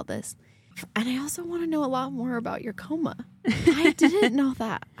you have felt this. And I also want to know a lot more about your coma. I didn't know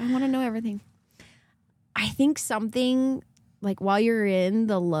that. I want to know everything. I think something like while you're in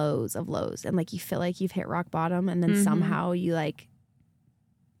the lows of lows and like you feel like you've hit rock bottom and then somehow you like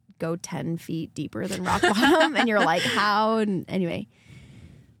go 10 feet deeper than rock bottom and you're like, how? And anyway,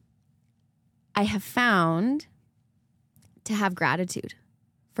 I have found to have gratitude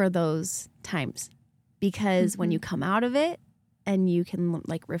for those times because when you come out of it and you can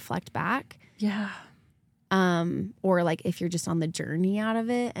like reflect back. Yeah. Or like if you're just on the journey out of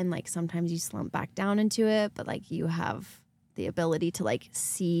it and like sometimes you slump back down into it, but like you have the ability to like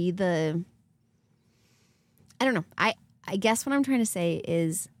see the, I don't know. I guess what I'm trying to say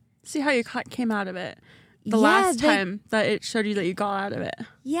is see how you came out of it the last time that it showed you that you got out of it.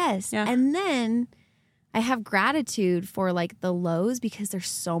 Yes. Yeah. And then I have gratitude for like the lows because there's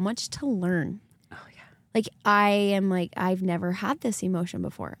so much to learn. Oh yeah. Like I am like, I've never had this emotion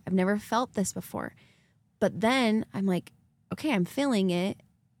before. I've never felt this before. But then I'm like, okay, I'm feeling it.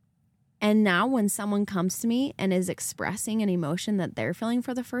 And now when someone comes to me and is expressing an emotion that they're feeling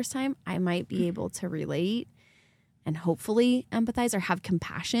for the first time, I might be able to relate and hopefully empathize or have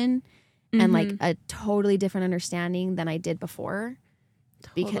compassion and like a totally different understanding than I did before.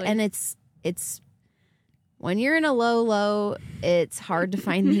 Totally. Because, and it's when you're in a low, it's hard to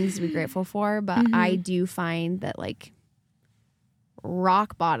find things to be grateful for. But I do find that like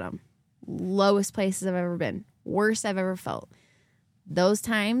rock bottom, lowest places I've ever been, worst I've ever felt. Those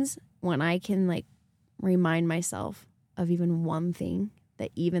times when I can like remind myself of even one thing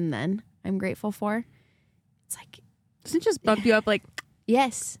that even then I'm grateful for, it's like, doesn't it just bump you up like,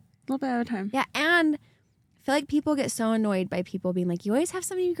 yes, a little bit at a time. Yeah. And I feel like people get so annoyed by people being like, you always have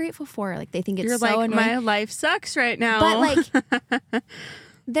something to be grateful for. Like they think it's so like, annoying. my life sucks right now. But like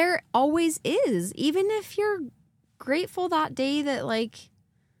there always is. Even if you're grateful that day that like,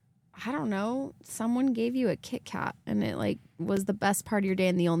 I don't know, someone gave you a Kit Kat and it like was the best part of your day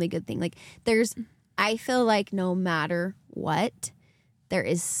and the only good thing. Like I feel like no matter what, there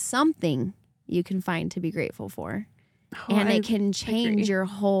is something you can find to be grateful for. Oh, and it can change your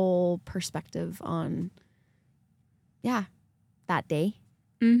whole perspective on, that day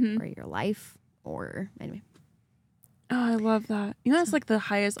or your life or anyway. Oh, I love that. You know, that's like the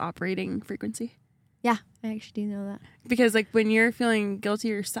highest operating frequency. Yeah, I actually do know that. Because like when you're feeling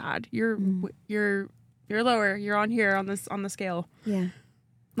guilty or sad, you're lower. You're on here on the scale. Yeah.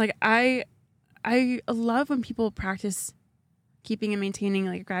 Like I love when people practice keeping and maintaining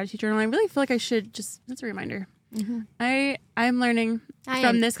like a gratitude journal. I really feel like I should that's a reminder. I'm learning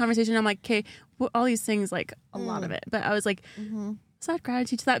from this conversation. I'm like, okay, all these things, like a lot of it. But I was like, so I had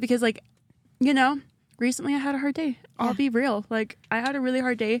gratitude to that because like, you know, recently I had a hard day. I'll be real. Like I had a really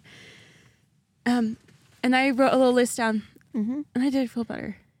hard day. And I wrote a little list down and I did feel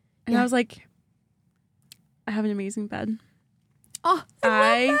better. And I was like, I have an amazing bed. Oh,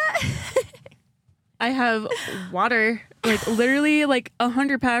 I love that. I have water, like literally like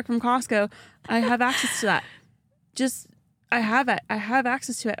 100-pack from Costco. I have access to that. I have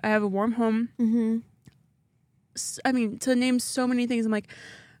access to it. I have a warm home. I mean, to name so many things, I'm like,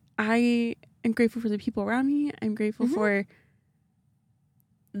 I am grateful for the people around me. I'm grateful for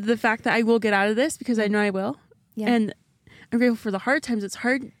the fact that I will get out of this because I know I will. Yeah. And I'm grateful for the hard times. It's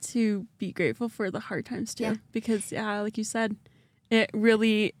hard to be grateful for the hard times too. Yeah. Because like you said, it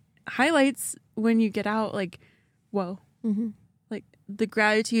really highlights when you get out, like, whoa, like the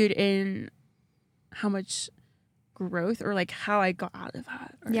gratitude in how much growth or like how I got out of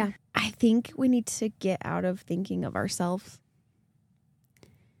that. Yeah. I think we need to get out of thinking of ourselves.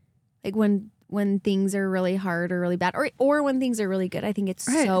 Like when things are really hard or really bad or when things are really good, I think it's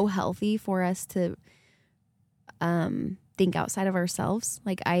so healthy for us to think outside of ourselves.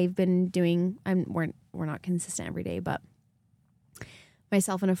 Like I've been doing, we're not consistent every day, but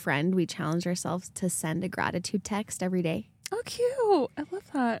myself and a friend, we challenged ourselves to send a gratitude text every day. Oh, cute. I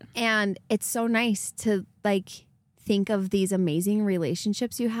love that. And it's so nice to like think of these amazing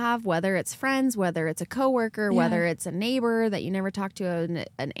relationships you have, whether it's friends, whether it's a coworker, whether it's a neighbor that you never talk to,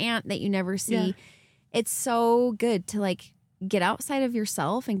 an aunt that you never see. Yeah. It's so good to like get outside of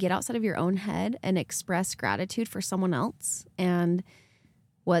yourself and get outside of your own head and express gratitude for someone else and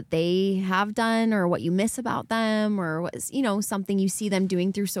what they have done or what you miss about them or what's, you know, something you see them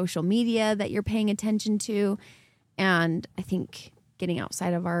doing through social media that you're paying attention to. And I think getting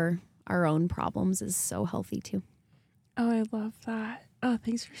outside of our own problems is so healthy too. Oh, I love that. Oh,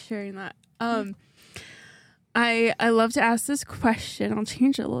 thanks for sharing that. I love to ask this question. I'll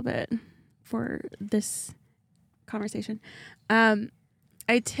change it a little bit for this conversation.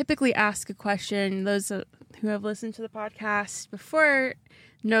 I typically ask a question. Those who have listened to the podcast before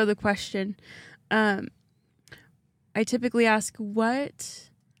know the question. I typically ask, what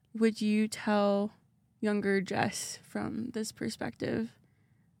would you tell younger Jess from this perspective?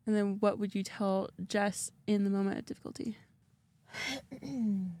 And then what would you tell Jess in the moment of difficulty?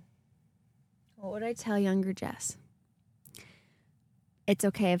 What would I tell younger Jess? It's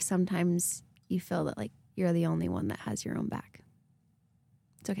okay if sometimes you feel that like you're the only one that has your own back.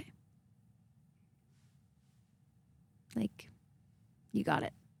 It's okay. Like, you got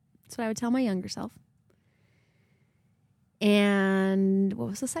it. That's what I would tell my younger self. And what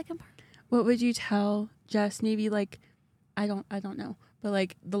was the second part? What would you tell Jess? Maybe like, I don't know, but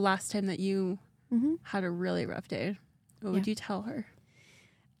like the last time that you had a really rough day, what would you tell her?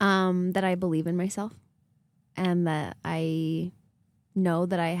 That I believe in myself and that I know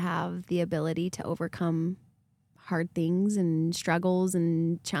that I have the ability to overcome hard things and struggles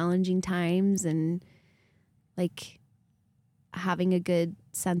and challenging times, and like having a good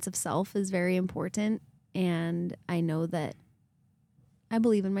sense of self is very important. And I know that I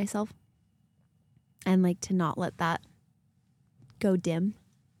believe in myself, and like to not let that go dim.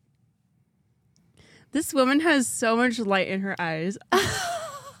 This woman has so much light in her eyes.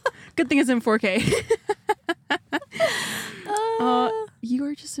 Good thing it's in 4K. You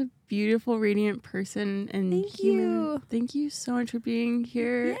are just a beautiful, radiant person and human. Thank you so much for being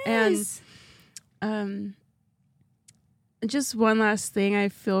here. Yes. And just one last thing I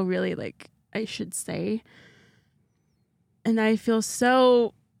feel really like I should say. And I feel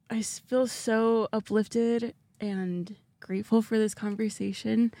so uplifted and grateful for this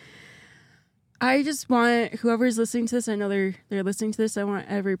conversation. I just want whoever's listening to this, I know they're listening to this, I want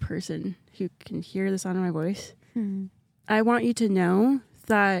every person who can hear the sound of my voice. I want you to know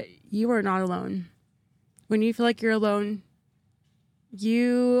that you are not alone. When you feel like you're alone,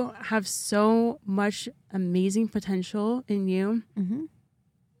 you have so much amazing potential in you.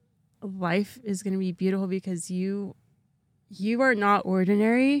 Life is going to be beautiful because you are not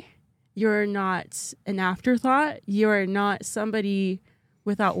ordinary. You're not an afterthought. You are not somebody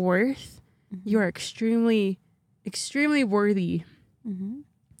without worth. You are extremely, extremely worthy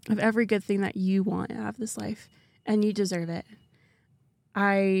of every good thing that you want out of this life, and you deserve it.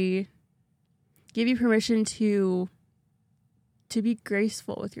 I give you permission to be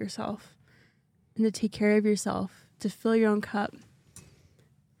graceful with yourself and to take care of yourself, to fill your own cup,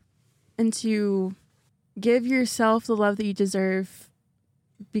 and to give yourself the love that you deserve,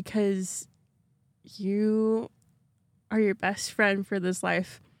 because you are your best friend for this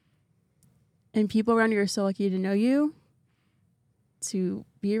life. And people around you are so lucky to know you, to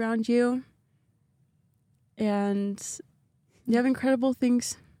be around you. And you have incredible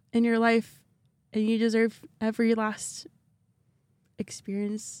things in your life, and you deserve every last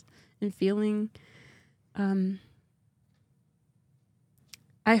experience and feeling.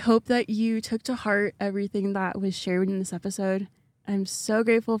 I hope that you took to heart everything that was shared in this episode. I'm so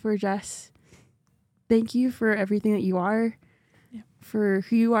grateful for Jess. Thank you for everything that you are. For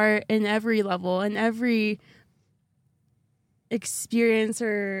who you are in every level and every experience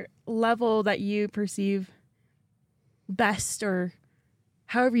or level that you perceive best, or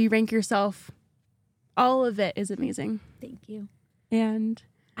however you rank yourself. All of it is amazing. Thank you. And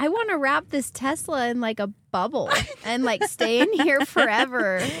I want to wrap this Tesla in like a bubble and like stay in here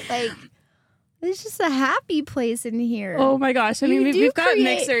forever. Like, it's just a happy place in here. Oh my gosh. I mean, we've got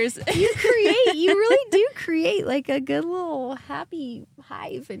MixHers. You really do create like a good little happy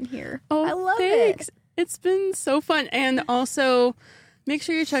hive in here. Oh, I love thanks. it. It's been so fun. And also, make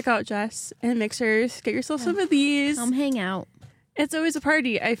sure you check out Jess and MixHers. Get yourself some of these. Come hang out. It's always a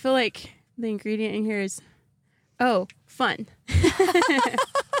party. I feel like the ingredient in here is, fun.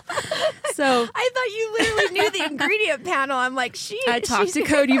 So I thought you literally knew the ingredient panel. I'm like, I talked to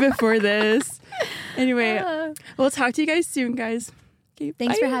Cody before this. Anyway, we'll talk to you guys soon, guys. Okay,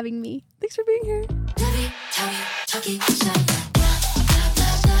 thanks for having me. Thanks for being here.